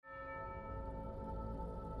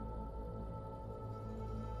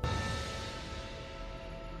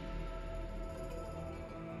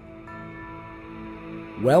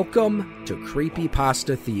Welcome to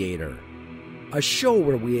Creepypasta Theater, a show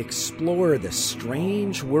where we explore the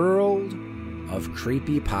strange world of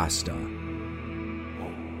creepypasta.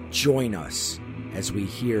 Join us as we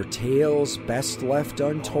hear tales best left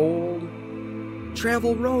untold,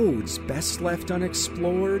 travel roads best left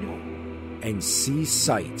unexplored, and see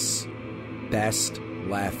sights best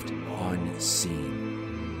left unseen.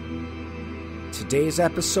 Today's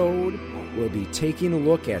episode, we'll be taking a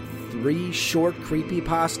look at 3 short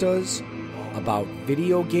creepypastas about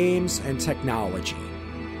video games and technology.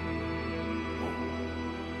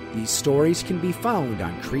 These stories can be found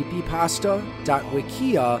on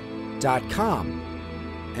creepypasta.wikia.com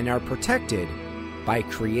and are protected by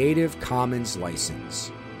Creative Commons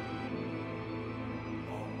license.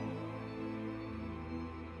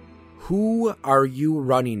 Who are you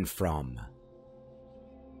running from?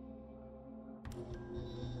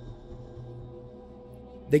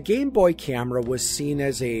 The Game Boy camera was seen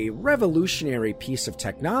as a revolutionary piece of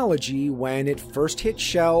technology when it first hit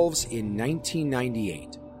shelves in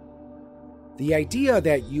 1998. The idea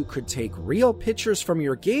that you could take real pictures from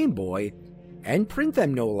your Game Boy, and print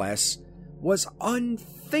them no less, was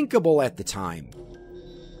unthinkable at the time.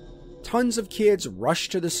 Tons of kids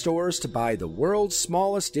rushed to the stores to buy the world's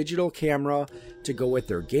smallest digital camera to go with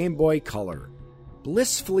their Game Boy Color,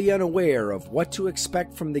 blissfully unaware of what to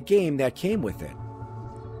expect from the game that came with it.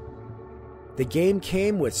 The game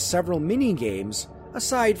came with several mini-games,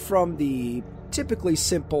 aside from the typically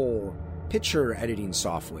simple picture editing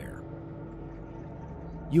software.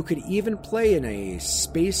 You could even play in a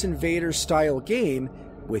Space Invader-style game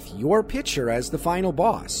with your picture as the final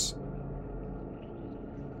boss.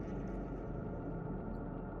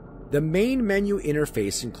 The main menu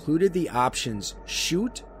interface included the options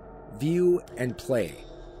Shoot, View, and Play.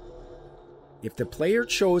 If the player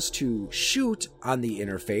chose to shoot on the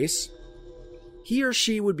interface, he or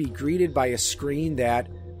she would be greeted by a screen that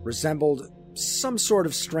resembled some sort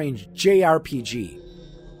of strange JRPG.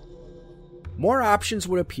 More options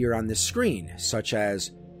would appear on the screen, such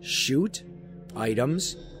as Shoot,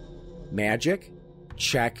 Items, Magic,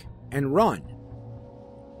 Check, and Run.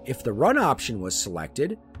 If the Run option was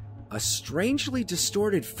selected, a strangely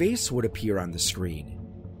distorted face would appear on the screen.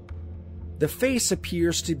 The face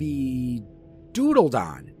appears to be doodled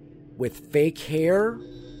on, with fake hair,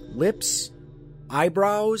 lips,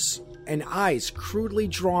 eyebrows, and eyes crudely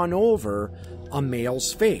drawn over a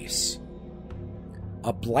male's face.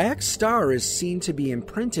 A black star is seen to be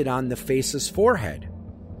imprinted on the face's forehead.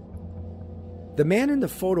 The man in the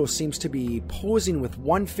photo seems to be posing with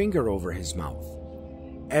one finger over his mouth,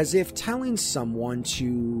 as if telling someone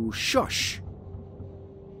to shush.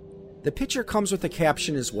 The picture comes with a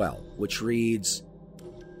caption as well, which reads,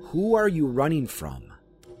 "Who are you running from?"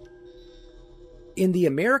 In the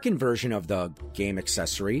American version of the game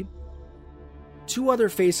accessory, 2 other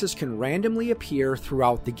faces can randomly appear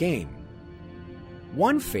throughout the game.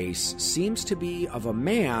 One face seems to be of a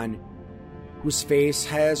man whose face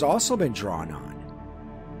has also been drawn on.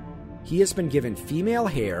 He has been given female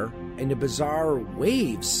hair and a bizarre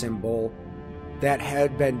wave symbol that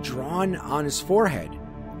had been drawn on his forehead.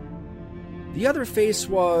 The other face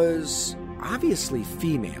was obviously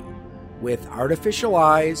female, with artificial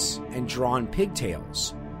eyes and drawn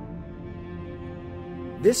pigtails.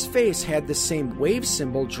 This face had the same wave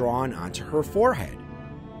symbol drawn onto her forehead.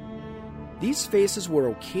 These faces were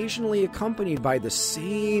occasionally accompanied by the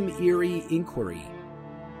same eerie inquiry: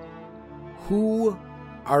 "Who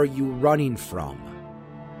are you running from?"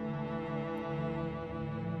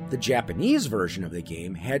 The Japanese version of the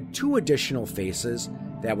game had 2 additional faces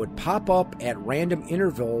that would pop up at random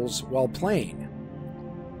intervals while playing.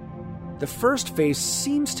 The first face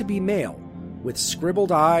seems to be male, with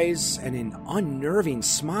scribbled eyes and an unnerving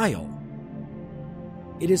smile.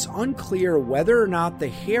 It is unclear whether or not the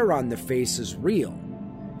hair on the face is real,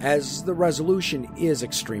 as the resolution is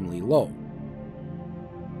extremely low.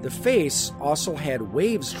 The face also had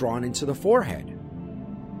waves drawn into the forehead.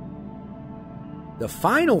 The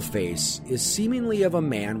final face is seemingly of a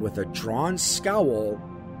man with a drawn scowl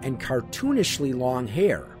and cartoonishly long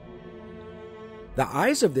hair. The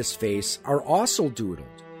eyes of this face are also doodled,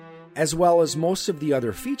 as well as most of the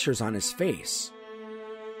other features on his face.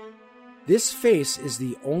 This face is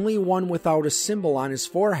the only one without a symbol on his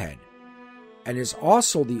forehead, and is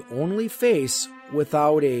also the only face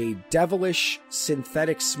without a devilish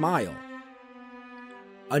synthetic smile.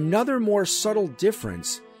 Another more subtle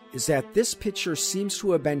difference is that this picture seems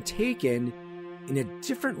to have been taken in a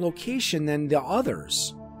different location than the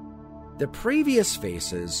others. The previous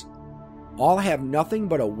faces all have nothing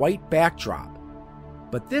but a white backdrop,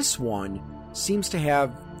 but this one seems to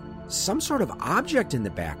have some sort of object in the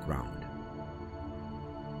background.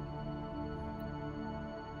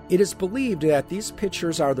 It is believed that these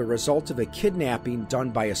pictures are the result of a kidnapping done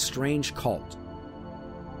by a strange cult.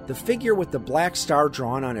 The figure with the black star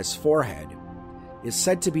drawn on his forehead is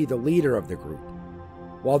said to be the leader of the group,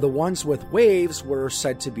 while the ones with waves were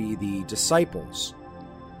said to be the disciples.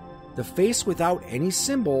 The face without any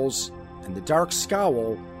symbols and the dark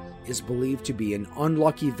scowl is believed to be an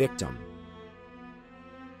unlucky victim.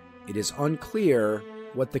 It is unclear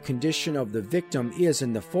what the condition of the victim is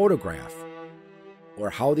in the photograph, or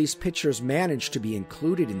how these pictures managed to be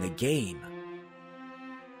included in the game.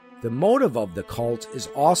 The motive of the cult is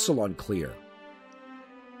also unclear,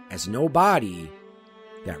 as no body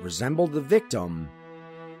that resembled the victim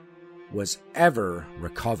was ever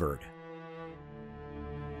recovered.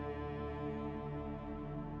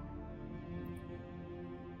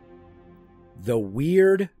 The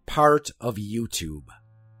weird part of YouTube.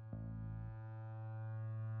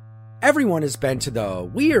 Everyone has been to the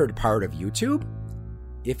weird part of YouTube.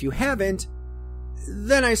 If you haven't,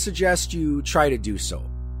 then I suggest you try to do so.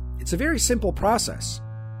 It's a very simple process.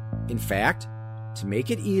 In fact, to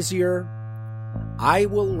make it easier, I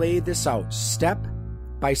will lay this out step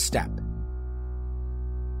by step.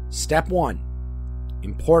 Step 1.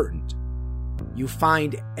 Important. You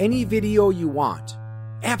find any video you want.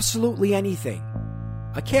 Absolutely anything.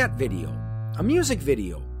 A cat video, a music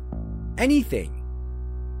video, anything.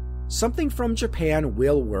 Something from Japan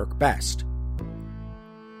will work best.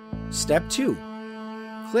 Step 2.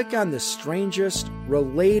 Click on the strangest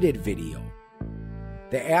related video.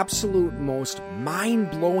 The absolute most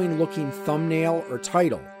mind-blowing looking thumbnail or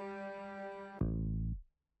title.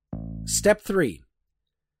 Step 3.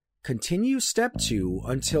 Continue step 2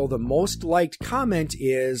 until the most liked comment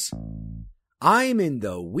is, "I'm in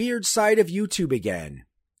the weird side of YouTube again,"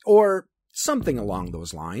 or something along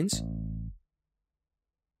those lines.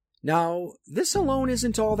 Now, this alone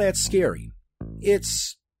isn't all that scary.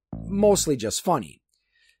 It's mostly just funny.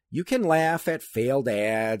 You can laugh at failed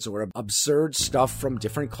ads or absurd stuff from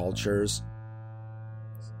different cultures.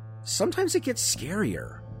 Sometimes it gets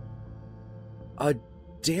scarier. A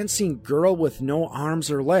dancing girl with no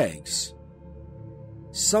arms or legs.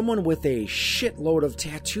 Someone with a shitload of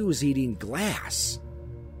tattoos eating glass.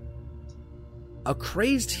 A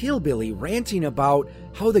crazed hillbilly ranting about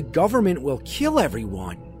how the government will kill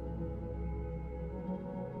everyone.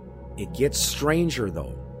 It gets stranger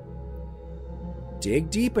though.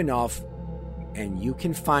 Dig deep enough and you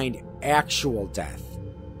can find actual death.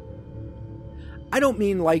 I don't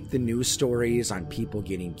mean like the news stories on people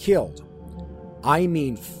getting killed. I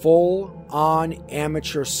mean full-on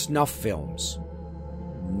amateur snuff films.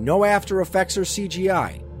 No After Effects or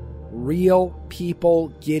CGI. Real people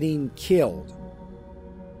getting killed.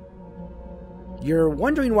 You're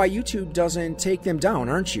wondering why YouTube doesn't take them down,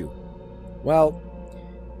 aren't you? Well,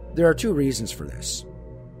 there are 2 reasons for this.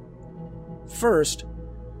 First,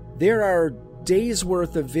 there are days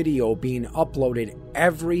worth of video being uploaded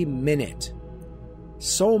every minute.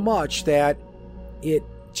 So much that it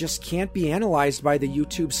just can't be analyzed by the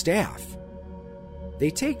YouTube staff. They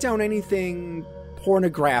take down anything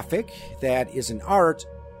pornographic that isn't art,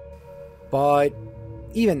 but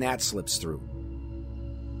even that slips through.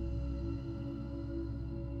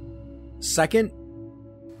 Second,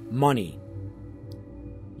 money.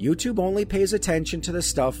 YouTube only pays attention to the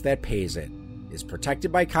stuff that pays it, is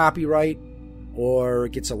protected by copyright, or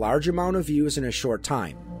gets a large amount of views in a short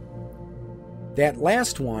time. That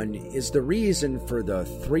last one is the reason for the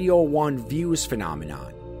 301 views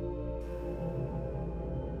phenomenon.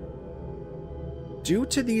 Due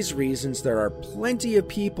to these reasons, there are plenty of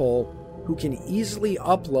people who can easily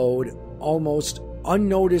upload almost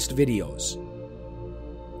unnoticed videos.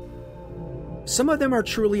 Some of them are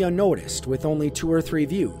truly unnoticed, with only 2 or 3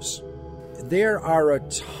 views. There are a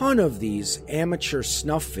ton of these amateur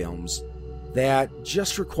snuff films that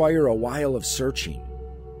just require a while of searching.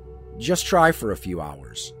 Just try for a few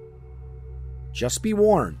hours. Just be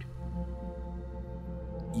warned.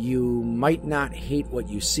 You might not hate what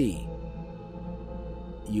you see.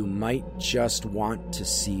 You might just want to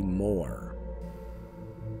see more.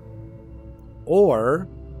 Or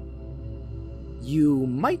you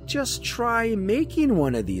might just try making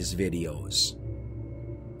one of these videos.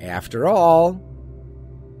 After all,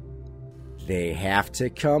 they have to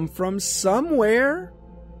come from somewhere.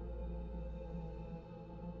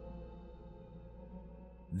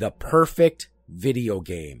 The perfect video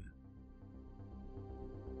game.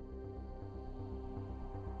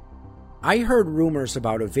 I heard rumors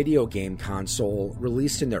about a video game console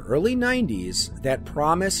released in the early 90s that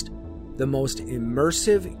promised the most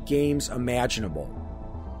immersive games imaginable.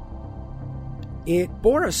 It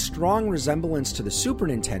bore a strong resemblance to the Super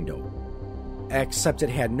Nintendo, except it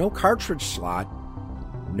had no cartridge slot,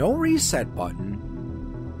 no reset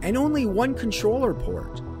button, and only one controller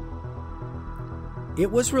port. It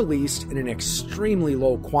was released in an extremely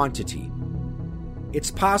low quantity. It's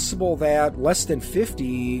possible that less than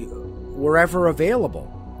 50 were ever available.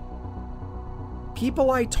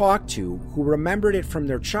 People I talked to who remembered it from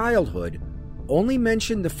their childhood only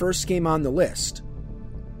mentioned the first game on the list.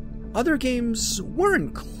 Other games were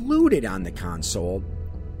included on the console,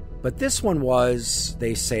 but this one was,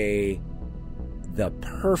 they say, the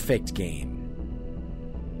perfect game.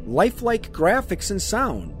 Lifelike graphics and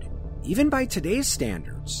sound, even by today's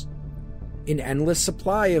standards. An endless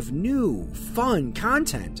supply of new, fun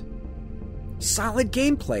content. Solid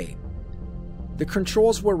gameplay. The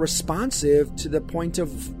controls were responsive to the point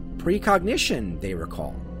of precognition, they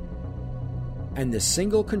recall. And the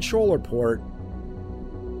single controller port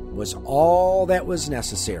was all that was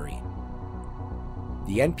necessary.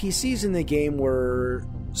 The NPCs in the game were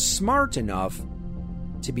smart enough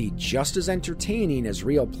to be just as entertaining as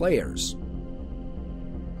real players.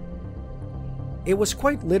 It was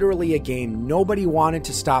quite literally a game nobody wanted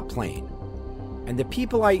to stop playing, and the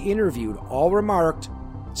people I interviewed all remarked,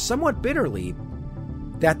 somewhat bitterly,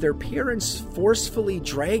 that their parents forcefully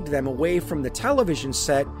dragged them away from the television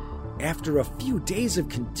set after a few days of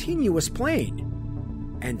continuous playing,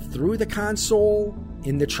 and threw the console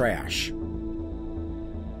in the trash.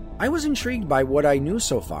 I was intrigued by what I knew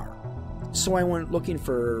so far, so I went looking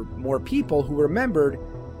for more people who remembered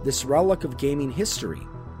this relic of gaming history.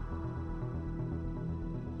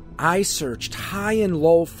 I searched high and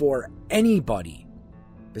low for anybody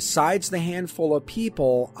besides the handful of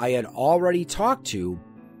people I had already talked to,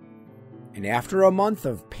 and after a month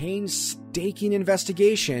of painstaking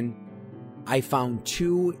investigation, I found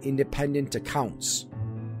 2 independent accounts.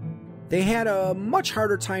 They had a much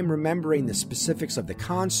harder time remembering the specifics of the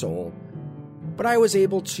console, but I was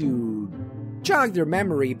able to jog their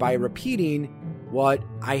memory by repeating what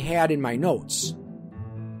I had in my notes.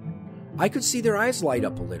 I could see their eyes light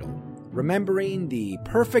up a little, remembering the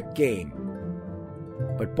perfect game.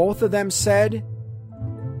 But both of them said,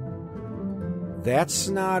 that's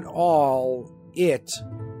not all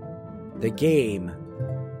the game,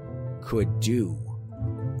 could do.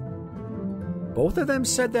 Both of them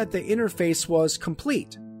said that the interface was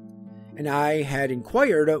complete, and I had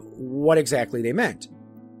inquired what exactly they meant.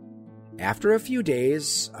 After a few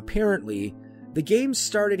days, apparently, the game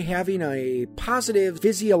started having a positive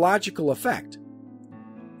physiological effect.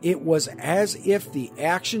 It was as if the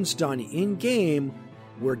actions done in-game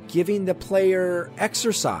were giving the player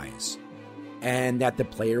exercise, and that the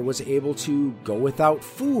player was able to go without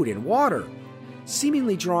food and water,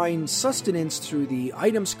 seemingly drawing sustenance through the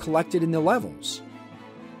items collected in the levels.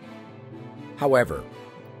 However,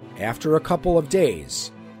 after a couple of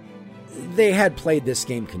days, they had played this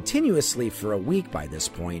game continuously for a week by this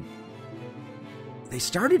point, they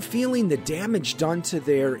started feeling the damage done to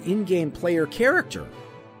their in-game player character.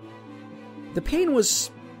 The pain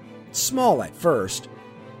was small at first,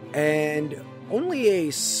 and only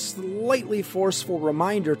a slightly forceful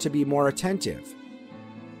reminder to be more attentive.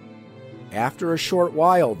 After a short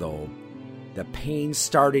while, though, the pain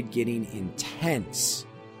started getting intense,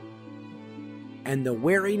 and the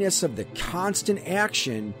wariness of the constant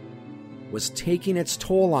action was taking its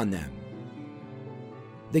toll on them.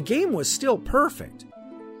 The game was still perfect.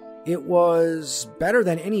 It was better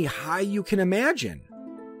than any high you can imagine,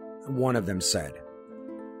 one of them said.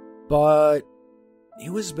 But it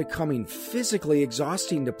was becoming physically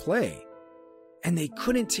exhausting to play, and they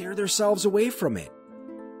couldn't tear themselves away from it.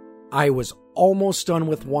 I was almost done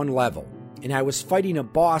with one level, and I was fighting a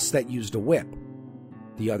boss that used a whip,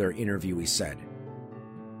 the other interviewee said.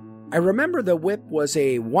 I remember the whip was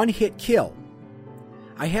a one-hit kill.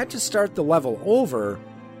 I had to start the level over,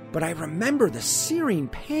 but I remember the searing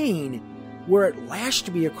pain where it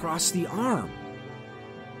lashed me across the arm.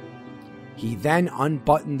 He then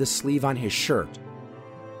unbuttoned the sleeve on his shirt,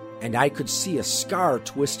 and I could see a scar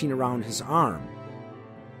twisting around his arm.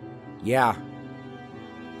 Yeah,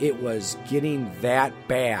 it was getting that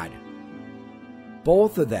bad.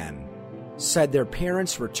 Both of them said their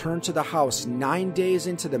parents returned to the house 9 days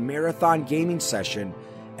into the marathon gaming session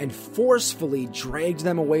and forcefully dragged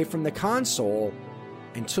them away from the console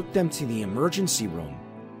and took them to the emergency room.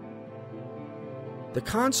 The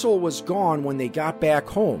console was gone when they got back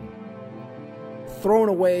home. Thrown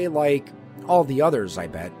away like all the others, I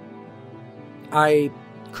bet. I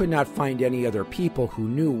could not find any other people who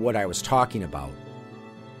knew what I was talking about.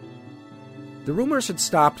 The rumors had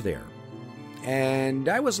stopped there, and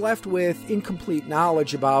I was left with incomplete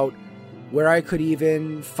knowledge about where I could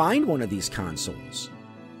even find one of these consoles.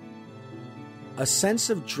 A sense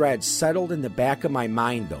of dread settled in the back of my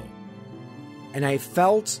mind, though, and I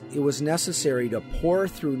felt it was necessary to pore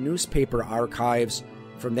through newspaper archives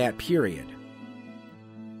from that period.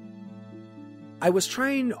 I was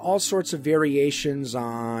trying all sorts of variations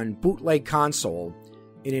on bootleg console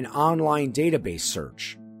in an online database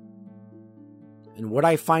search, and what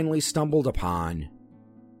I finally stumbled upon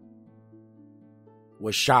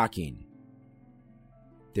was shocking.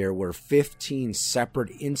 There were 15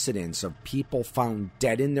 separate incidents of people found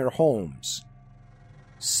dead in their homes,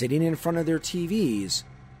 sitting in front of their TVs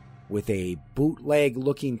with a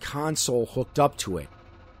bootleg-looking console hooked up to it.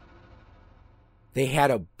 They had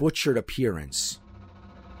a butchered appearance.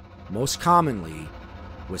 Most commonly,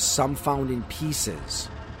 with some found in pieces,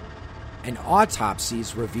 and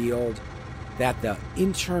autopsies revealed that the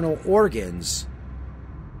internal organs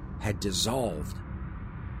had dissolved.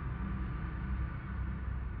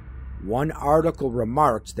 One article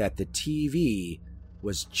remarked that the TV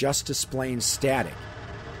was just displaying static,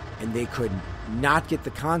 and they could not get the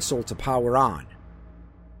console to power on.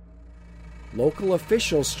 Local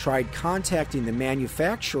officials tried contacting the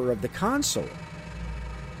manufacturer of the console,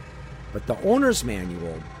 but the owner's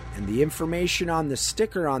manual and the information on the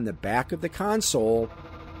sticker on the back of the console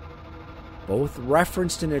both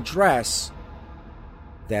referenced an address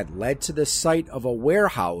that led to the site of a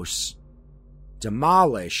warehouse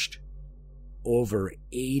demolished over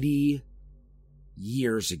 80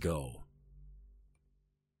 years ago.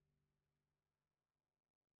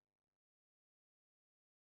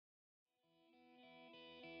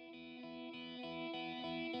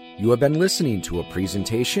 You have been listening to a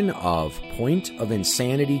presentation of Point of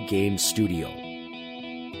Insanity Game Studio.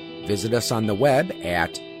 Visit us on the web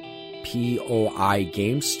at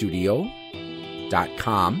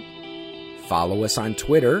poigamestudio.com. Follow us on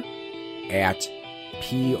Twitter at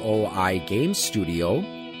POI Game Studio.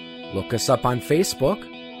 Look us up on Facebook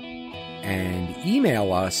and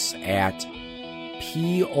email us at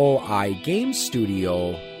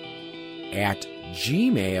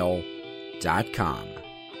poigamestudio@gmail.com.